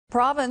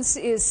Province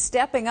is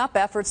stepping up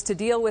efforts to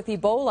deal with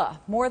Ebola.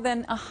 More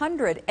than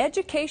 100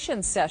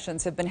 education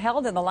sessions have been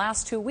held in the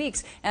last 2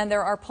 weeks, and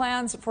there are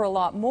plans for a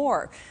lot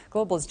more.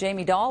 Global's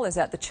Jayme Doll is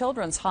at the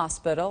Children's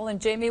Hospital. And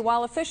Jayme,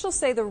 while officials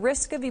say the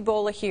risk of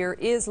Ebola here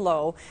is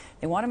low,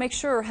 they want to make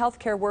sure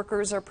healthcare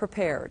workers are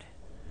prepared.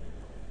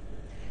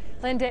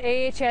 Linda,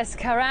 AHS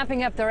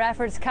ramping up their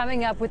efforts,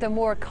 coming up with a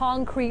more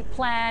concrete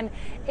plan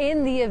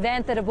in the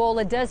event that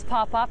Ebola does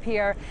pop up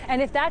here.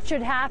 And if that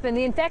should happen,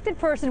 the infected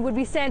person would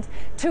be sent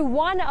to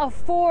one of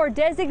 4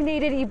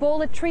 designated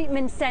Ebola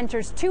treatment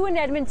centers, 2 in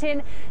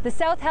Edmonton, the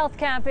South Health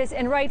Campus,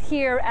 and right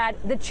here at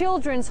the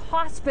Children's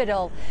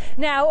Hospital.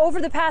 Now,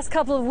 over the past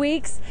couple of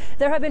weeks,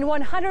 there have been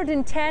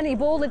 110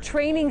 Ebola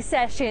training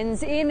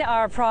sessions in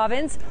our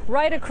province,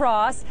 right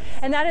across,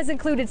 and that has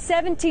included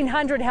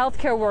 1,700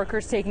 healthcare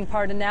workers taking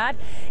part in that.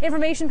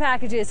 Information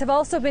packages have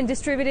also been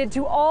distributed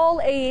to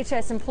all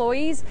AHS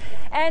employees,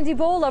 and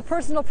Ebola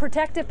personal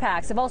protective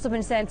packs have also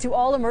been sent to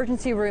all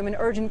emergency room and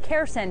urgent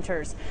care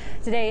centers.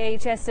 Today,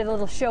 AHS did a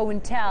little show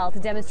and tell to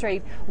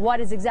demonstrate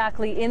what is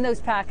exactly in those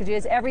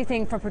packages,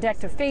 everything from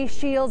protective face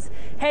shields,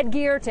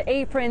 headgear to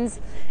aprons,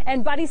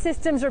 and buddy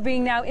systems are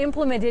being now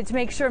implemented to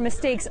make sure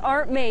mistakes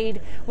aren't made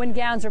when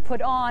gowns are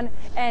put on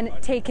and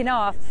taken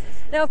off.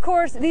 Now, of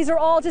course, these are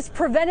all just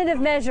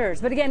preventative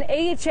measures, but again,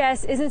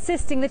 AHS is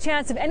insisting the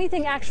chance of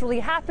anything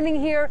actually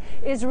happening here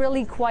is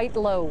really quite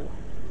low.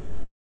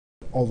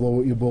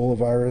 Although Ebola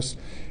virus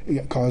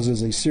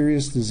causes a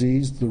serious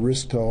disease, the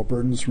risk to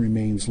Albertans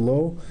remains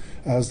low,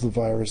 as the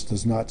virus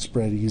does not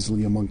spread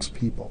easily amongst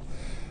people.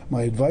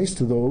 My advice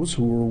to those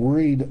who are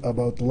worried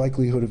about the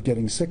likelihood of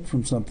getting sick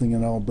from something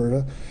in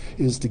Alberta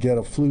is to get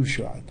a flu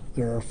shot.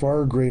 There are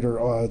far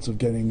greater odds of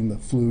getting the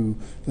flu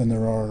than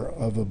there are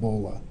of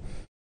Ebola.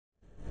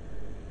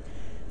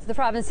 The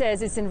province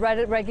says it's in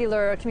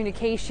regular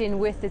communication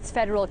with its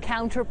federal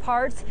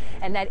counterparts,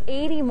 and that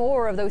 80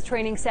 more of those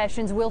training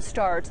sessions will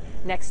start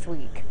next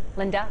week.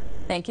 Linda?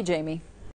 Thank you, Jayme.